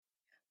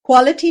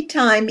Quality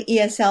Time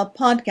ESL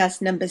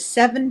Podcast number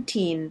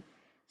 17,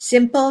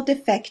 Simple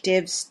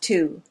Defectives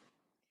 2.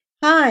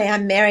 Hi,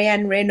 I'm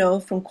Marianne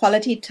Reynaud from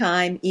Quality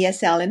Time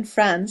ESL in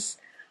France,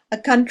 a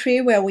country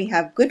where we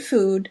have good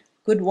food,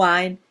 good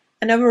wine,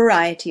 and a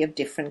variety of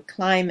different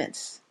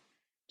climates.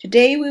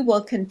 Today we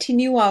will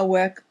continue our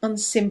work on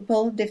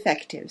simple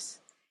defectives.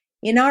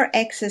 In our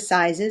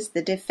exercises,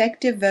 the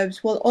defective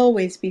verbs will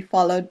always be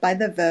followed by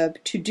the verb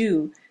to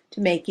do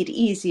to make it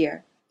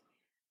easier.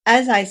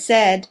 As I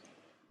said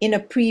in a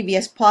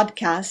previous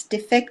podcast,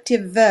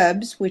 defective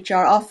verbs, which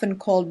are often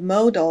called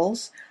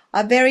modals,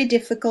 are very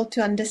difficult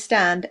to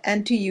understand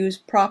and to use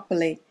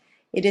properly.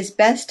 It is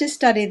best to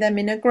study them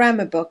in a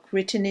grammar book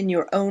written in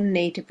your own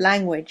native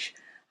language.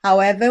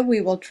 However, we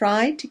will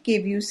try to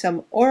give you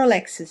some oral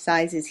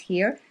exercises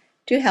here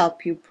to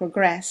help you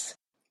progress.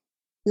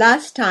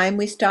 Last time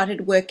we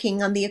started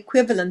working on the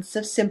equivalents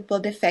of simple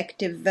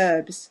defective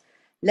verbs.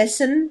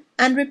 Listen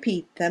and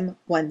repeat them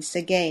once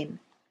again.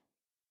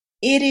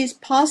 It is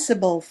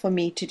possible for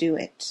me to do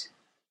it.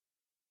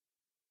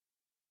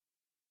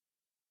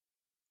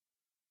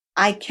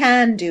 I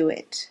can do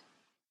it.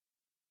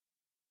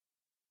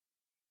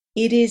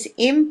 It is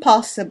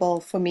impossible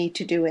for me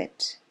to do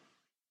it.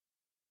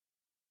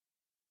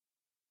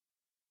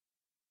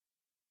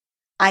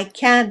 I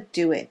can't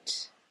do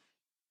it.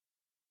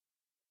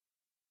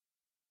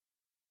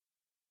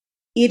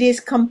 It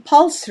is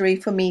compulsory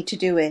for me to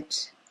do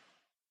it.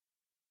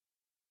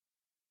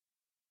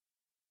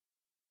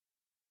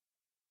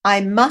 I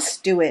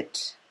must do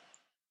it.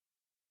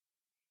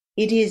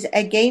 It is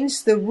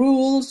against the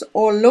rules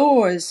or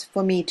laws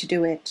for me to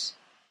do it.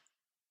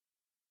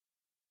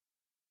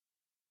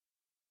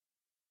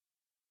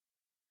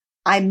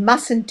 I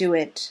mustn't do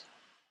it.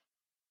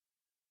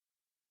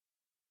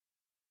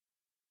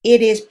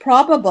 It is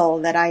probable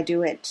that I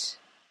do it.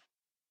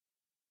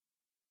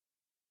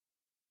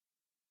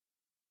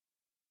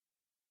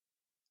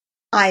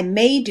 I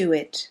may do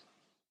it.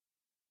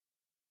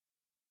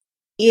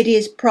 It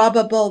is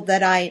probable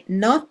that I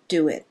not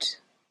do it.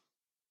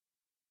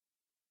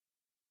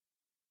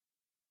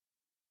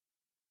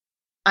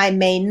 I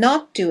may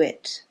not do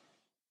it.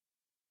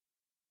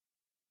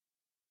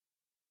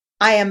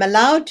 I am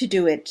allowed to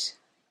do it.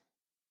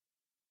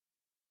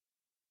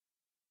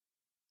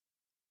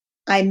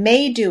 I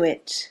may do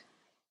it.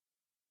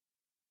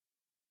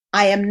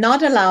 I am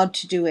not allowed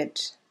to do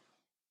it.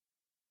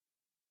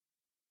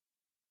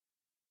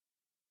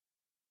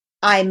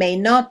 I may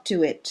not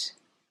do it.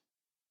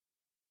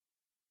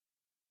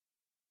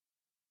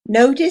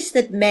 Notice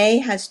that may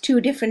has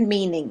two different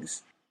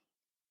meanings.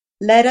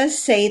 Let us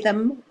say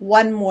them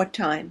one more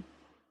time.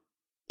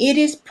 It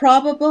is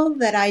probable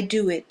that I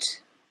do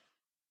it.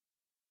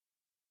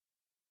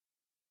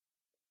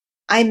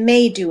 I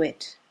may do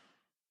it.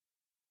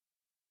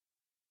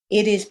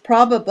 It is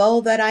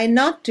probable that I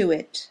not do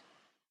it.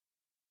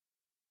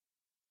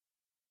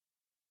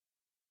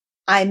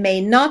 I may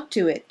not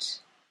do it.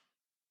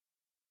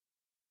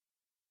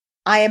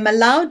 I am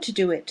allowed to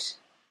do it.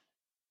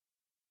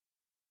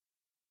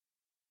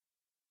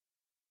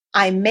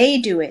 I may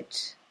do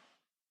it.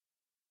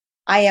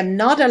 I am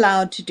not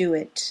allowed to do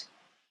it.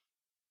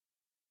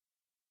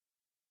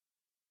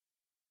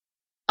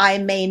 I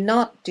may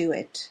not do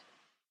it.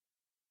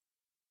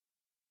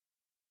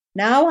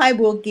 Now I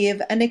will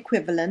give an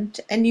equivalent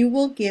and you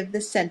will give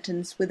the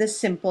sentence with a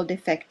simple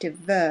defective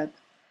verb.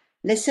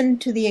 Listen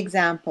to the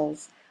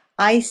examples.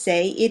 I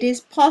say it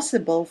is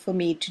possible for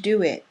me to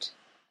do it.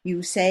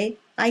 You say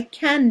I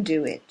can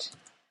do it.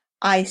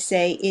 I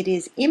say it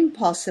is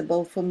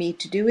impossible for me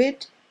to do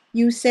it.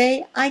 You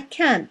say I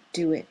can't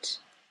do it.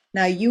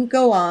 Now you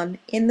go on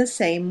in the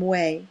same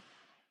way.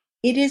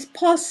 It is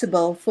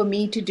possible for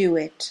me to do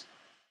it.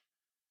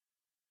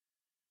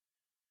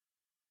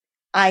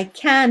 I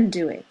can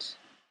do it.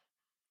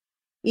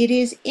 It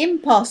is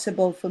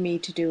impossible for me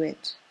to do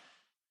it.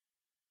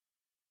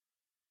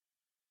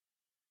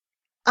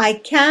 I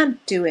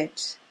can't do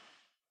it.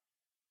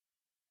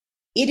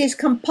 It is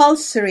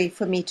compulsory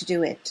for me to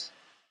do it.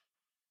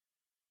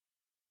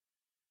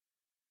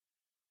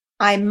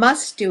 I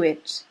must do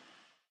it.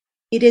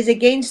 It is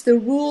against the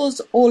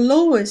rules or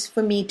laws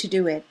for me to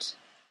do it.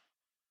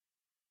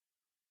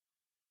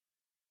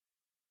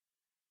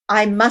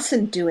 I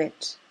mustn't do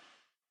it.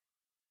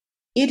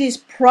 It is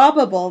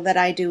probable that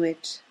I do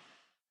it.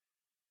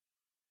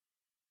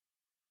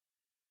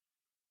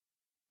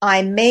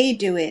 I may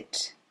do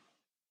it.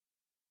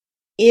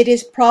 It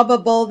is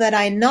probable that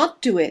I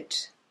not do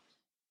it.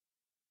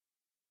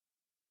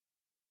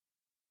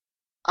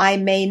 I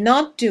may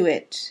not do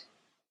it.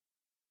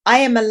 I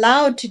am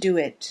allowed to do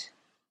it.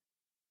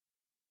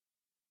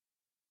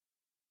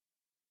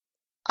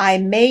 I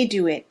may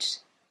do it.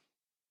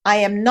 I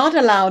am not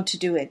allowed to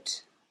do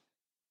it.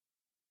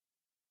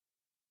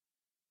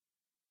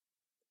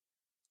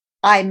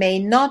 I may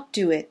not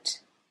do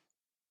it.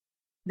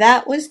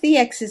 That was the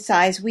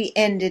exercise we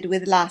ended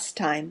with last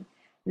time.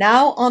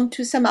 Now on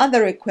to some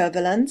other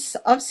equivalents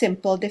of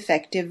simple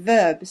defective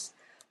verbs.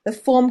 The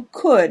form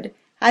could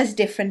has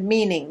different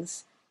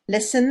meanings.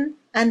 Listen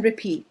and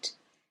repeat.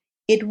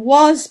 It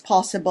was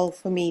possible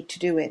for me to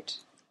do it.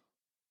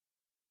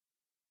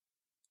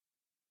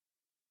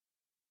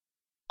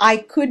 I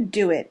could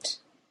do it.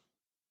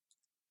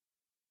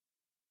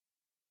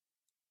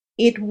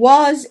 It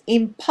was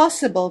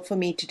impossible for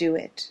me to do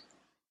it.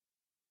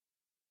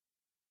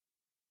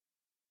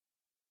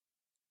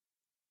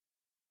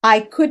 I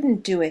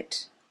couldn't do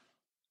it.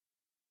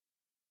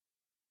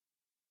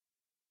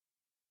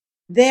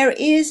 There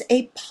is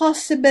a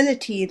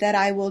possibility that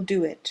I will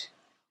do it.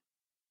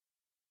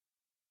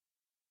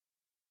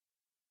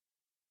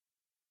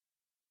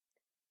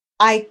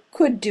 I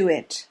could do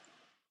it.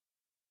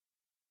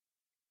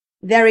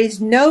 There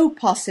is no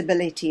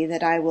possibility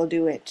that I will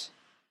do it.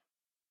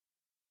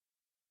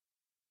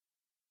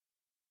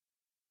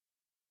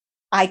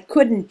 I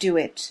couldn't do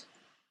it.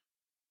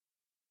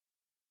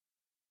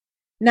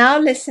 Now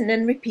listen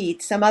and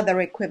repeat some other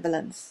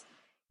equivalents.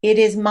 It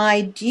is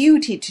my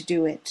duty to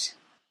do it.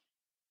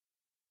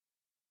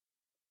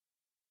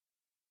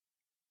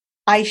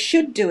 I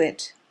should do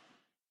it.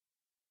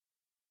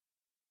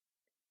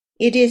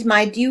 It is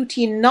my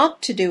duty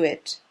not to do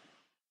it.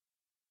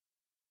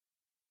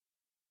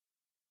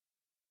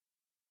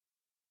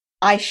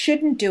 I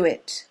shouldn't do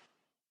it.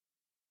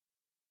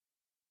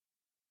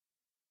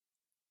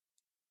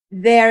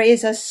 There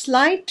is a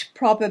slight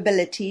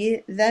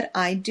probability that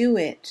I do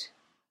it.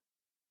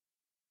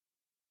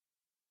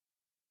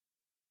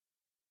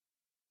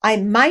 I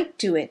might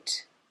do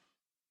it.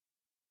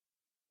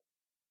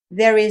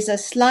 There is a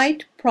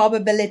slight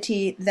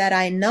probability that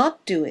I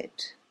not do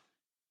it.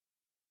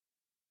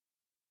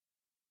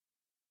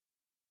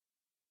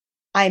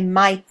 I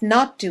might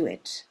not do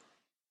it.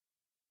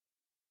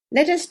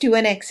 Let us do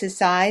an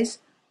exercise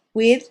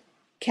with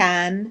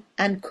can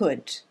and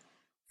could.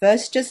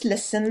 First, just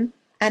listen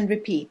and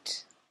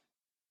repeat.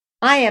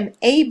 I am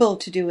able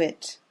to do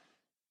it.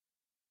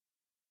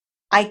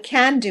 I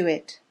can do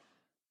it.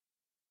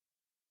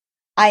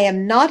 I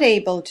am not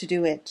able to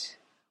do it.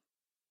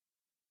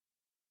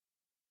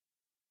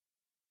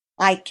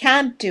 I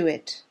can't do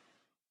it.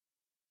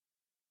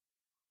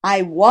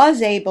 I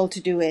was able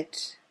to do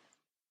it.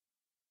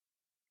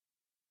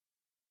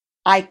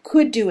 I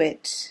could do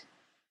it.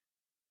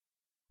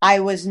 I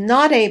was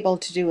not able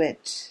to do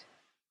it.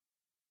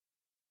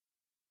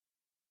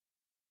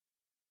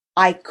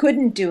 I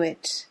couldn't do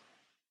it.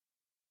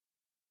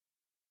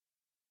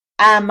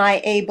 Am I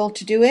able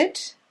to do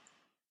it?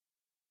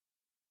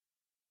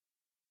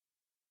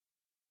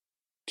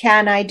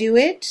 Can I do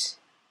it?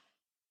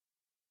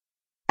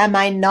 Am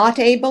I not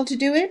able to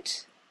do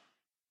it?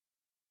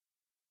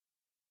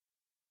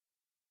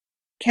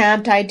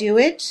 Can't I do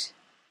it?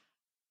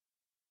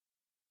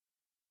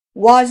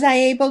 Was I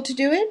able to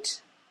do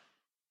it?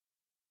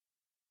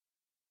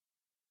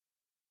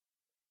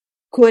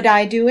 Could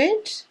I do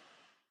it?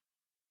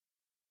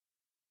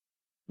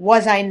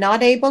 Was I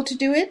not able to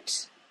do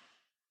it?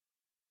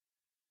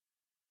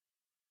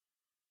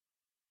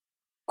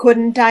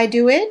 Couldn't I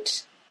do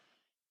it?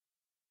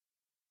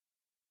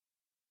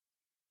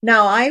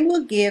 Now I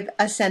will give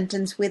a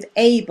sentence with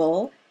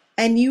able,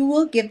 and you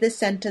will give the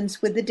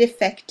sentence with the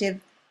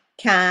defective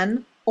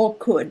can or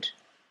could.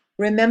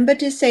 Remember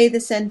to say the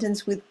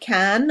sentence with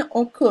can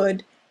or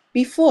could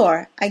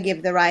before I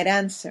give the right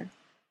answer.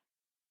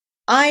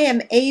 I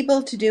am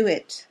able to do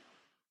it.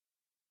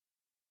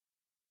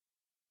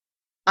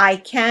 I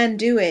can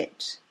do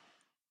it.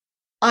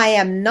 I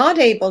am not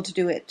able to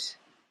do it.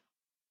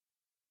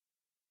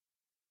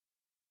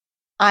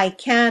 I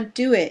can't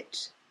do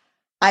it.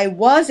 I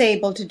was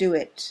able to do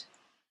it.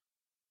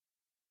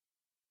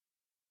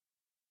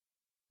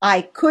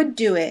 I could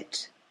do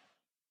it.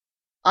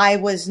 I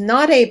was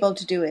not able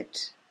to do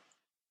it.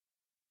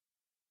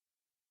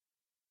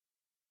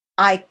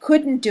 I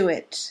couldn't do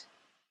it.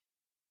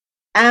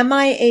 Am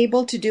I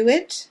able to do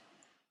it?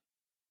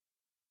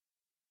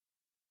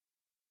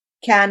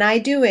 Can I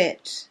do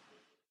it?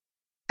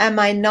 Am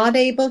I not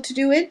able to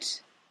do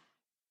it?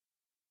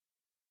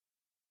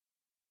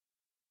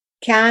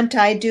 Can't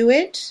I do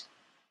it?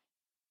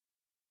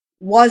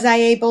 Was I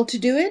able to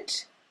do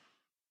it?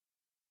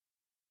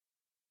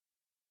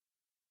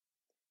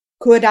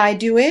 Could I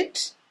do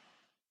it?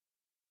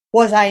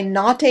 Was I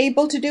not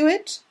able to do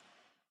it?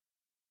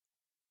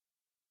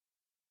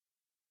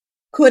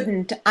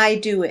 Couldn't I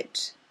do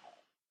it?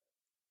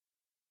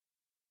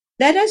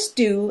 Let us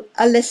do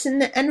a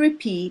listen and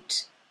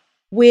repeat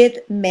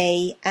with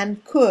may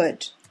and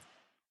could.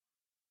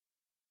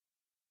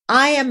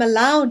 I am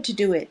allowed to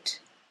do it.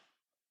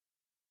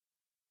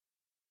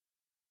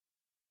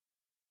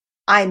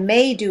 I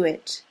may do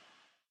it.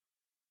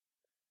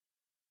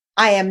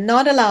 I am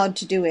not allowed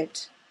to do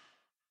it.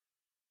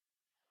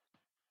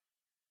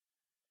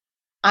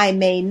 I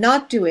may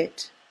not do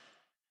it.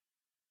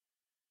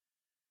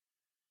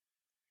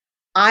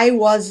 I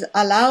was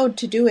allowed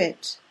to do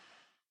it.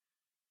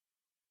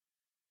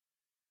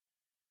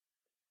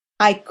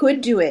 I could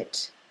do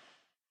it.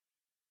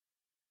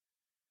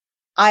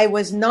 I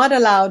was not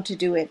allowed to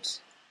do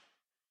it.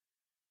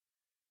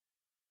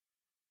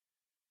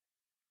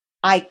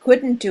 I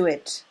couldn't do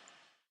it.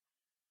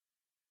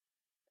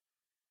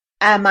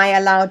 Am I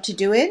allowed to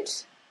do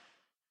it?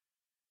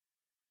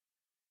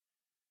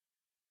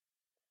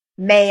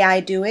 May I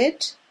do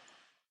it?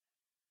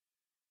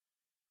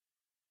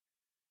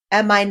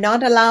 Am I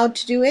not allowed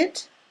to do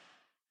it?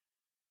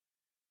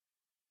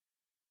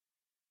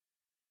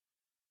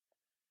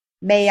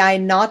 May I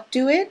not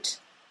do it?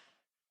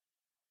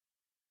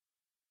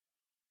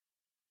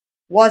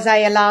 Was I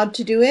allowed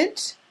to do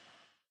it?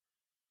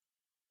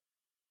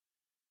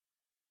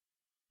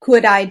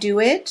 Could I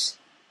do it?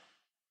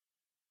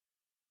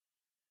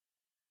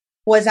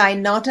 Was I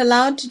not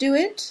allowed to do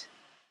it?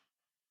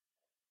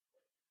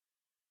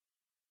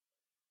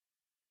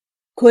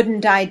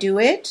 Couldn't I do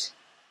it?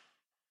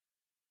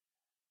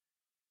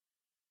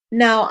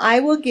 Now I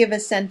will give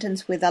a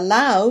sentence with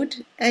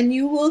allowed, and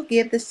you will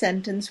give the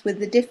sentence with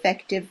the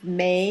defective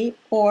may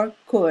or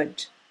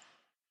could.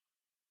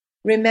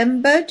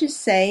 Remember to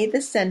say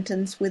the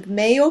sentence with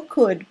may or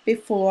could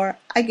before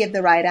I give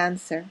the right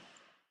answer.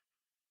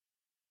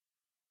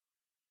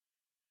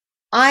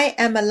 I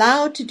am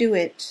allowed to do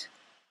it.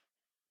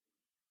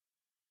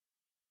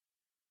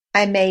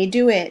 I may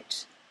do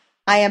it.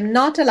 I am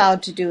not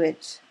allowed to do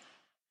it.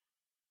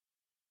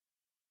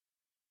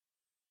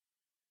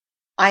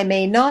 I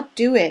may not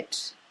do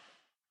it.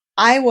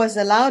 I was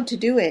allowed to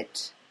do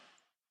it.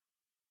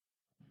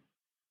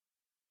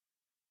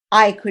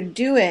 I could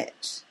do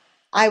it.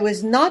 I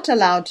was not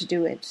allowed to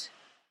do it.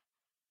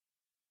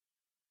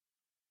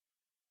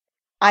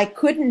 I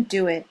couldn't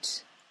do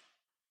it.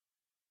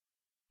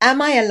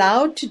 Am I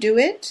allowed to do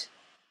it?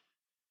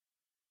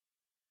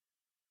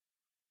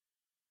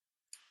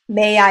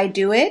 May I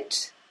do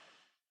it?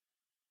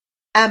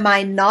 Am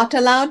I not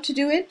allowed to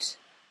do it?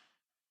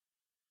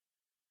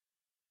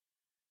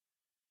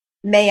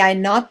 May I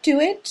not do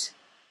it?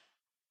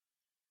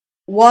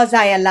 Was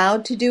I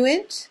allowed to do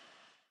it?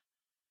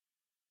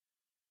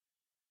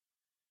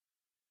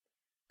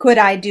 Could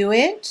I do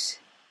it?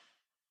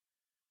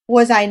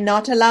 Was I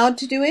not allowed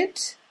to do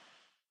it?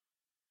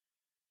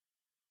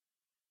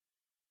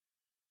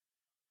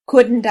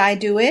 Couldn't I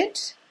do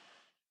it?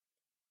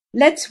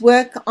 Let's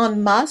work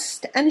on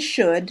must and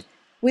should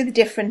with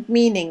different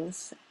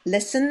meanings.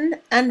 Listen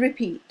and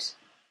repeat.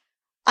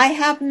 I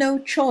have no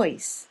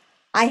choice.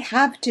 I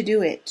have to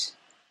do it.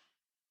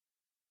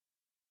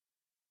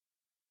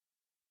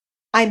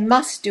 I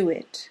must do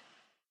it.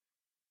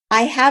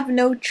 I have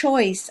no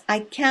choice. I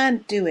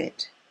can't do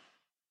it.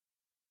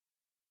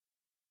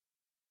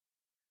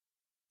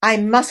 I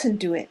mustn't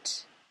do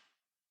it.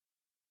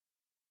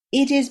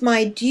 It is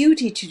my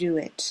duty to do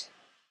it.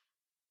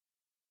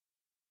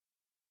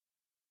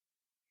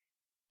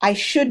 I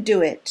should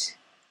do it.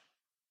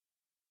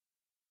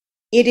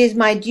 It is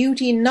my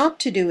duty not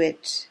to do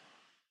it.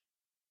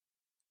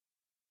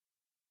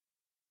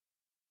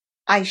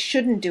 I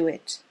shouldn't do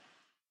it.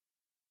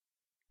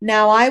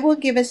 Now I will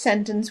give a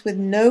sentence with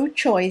no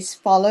choice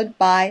followed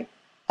by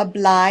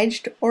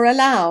obliged or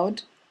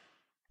allowed,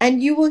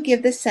 and you will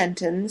give the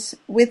sentence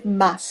with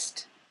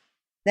must.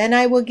 Then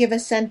I will give a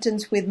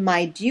sentence with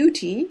my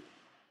duty,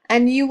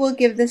 and you will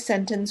give the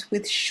sentence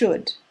with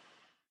should.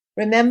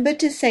 Remember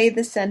to say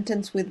the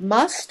sentence with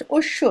must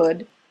or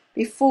should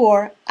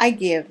before I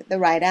give the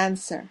right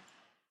answer.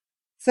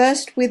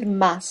 First with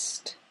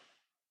must.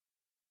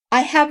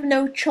 I have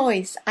no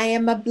choice. I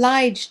am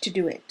obliged to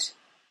do it.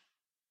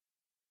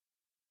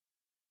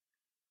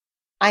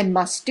 I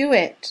must do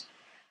it.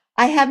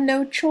 I have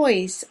no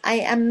choice. I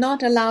am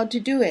not allowed to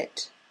do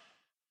it.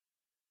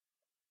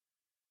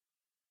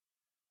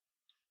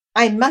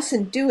 I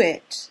mustn't do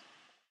it.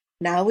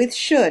 Now with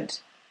should.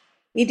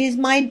 It is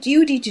my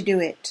duty to do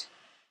it.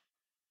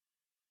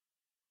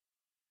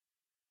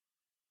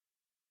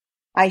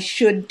 I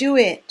should do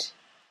it.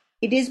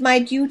 It is my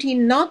duty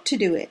not to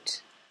do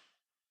it.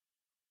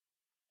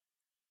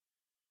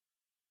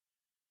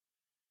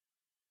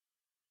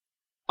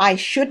 I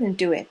shouldn't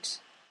do it.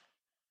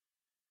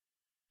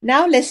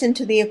 Now listen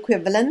to the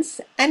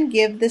equivalents and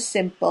give the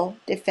simple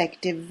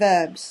defective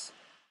verbs.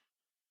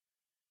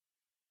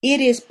 It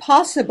is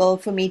possible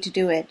for me to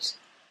do it.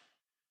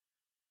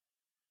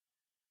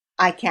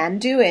 I can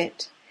do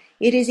it.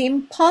 It is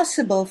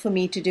impossible for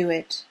me to do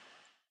it.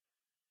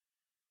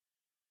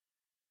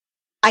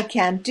 I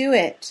can't do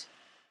it.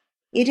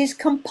 It is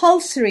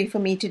compulsory for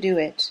me to do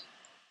it.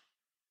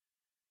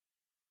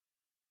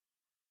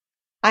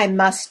 I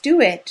must do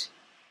it.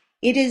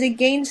 It is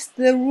against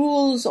the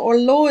rules or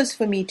laws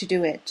for me to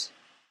do it.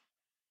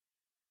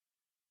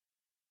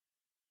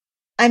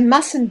 I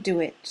mustn't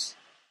do it.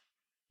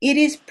 It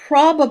is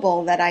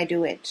probable that I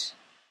do it.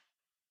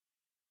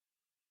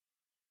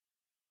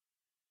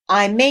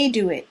 I may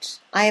do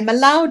it. I am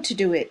allowed to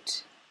do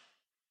it.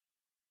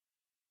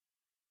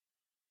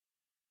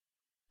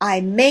 I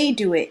may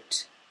do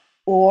it,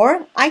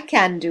 or I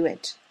can do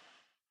it.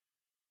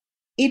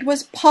 It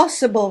was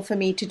possible for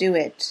me to do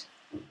it.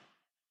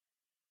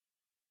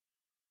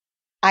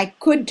 I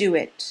could do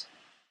it.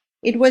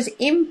 It was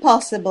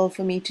impossible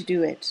for me to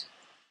do it.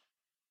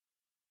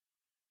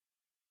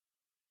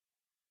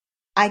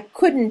 I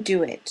couldn't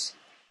do it.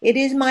 It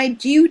is my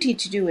duty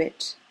to do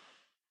it.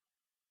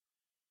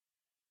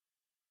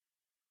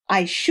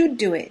 I should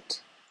do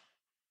it.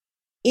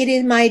 It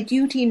is my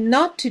duty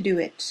not to do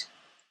it.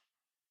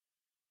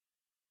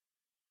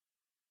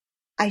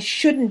 I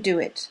shouldn't do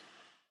it.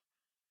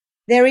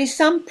 There is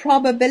some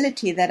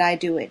probability that I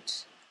do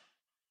it.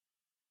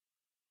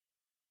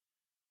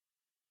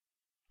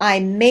 I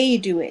may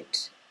do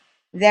it.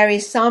 There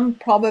is some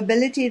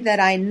probability that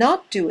I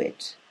not do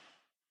it.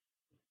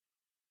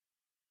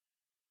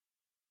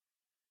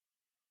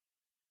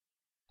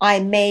 I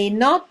may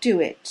not do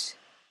it.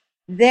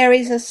 There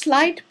is a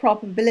slight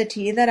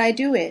probability that I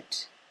do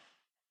it.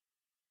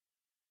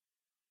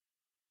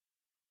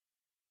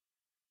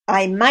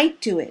 I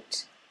might do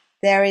it.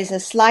 There is a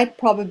slight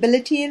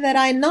probability that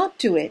I not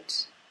do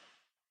it.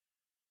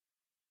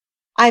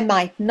 I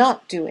might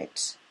not do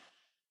it.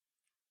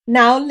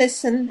 Now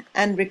listen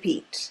and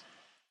repeat.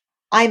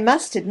 I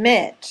must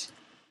admit,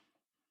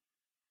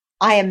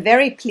 I am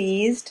very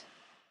pleased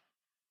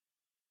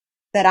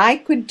that I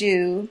could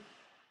do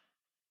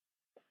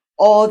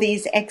all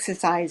these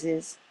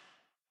exercises.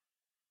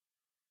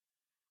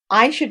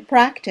 I should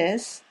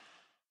practice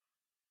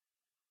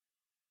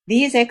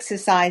these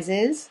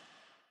exercises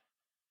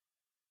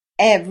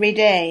every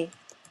day.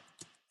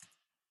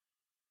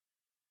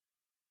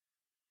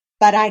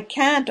 But I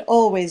can't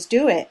always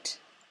do it.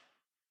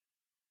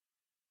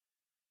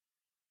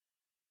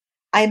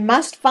 I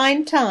must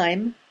find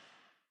time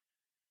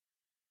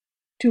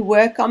to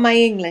work on my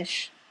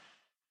English.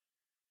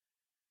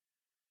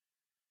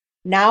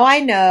 Now I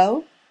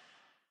know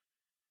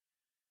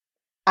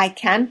I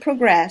can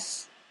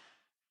progress.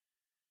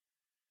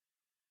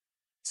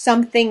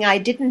 Something I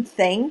didn't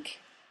think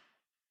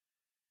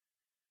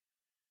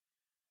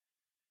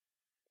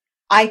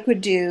I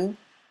could do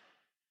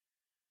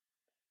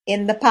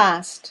in the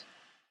past.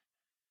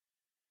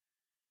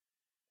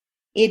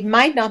 It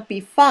might not be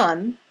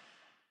fun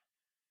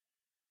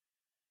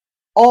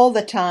all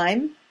the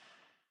time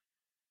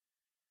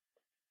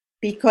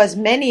because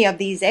many of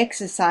these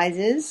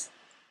exercises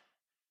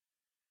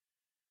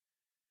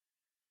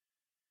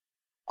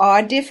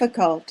are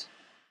difficult,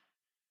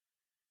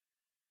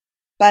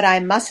 but I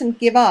mustn't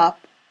give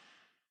up.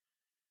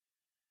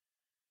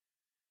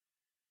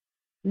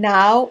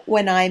 Now,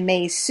 when I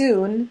may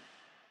soon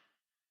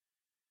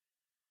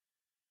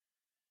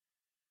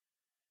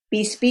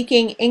be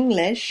speaking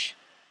English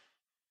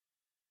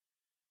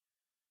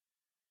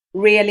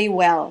really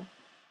well.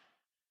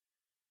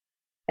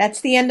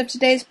 That's the end of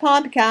today's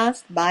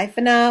podcast. Bye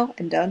for now,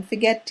 and don't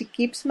forget to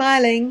keep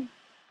smiling.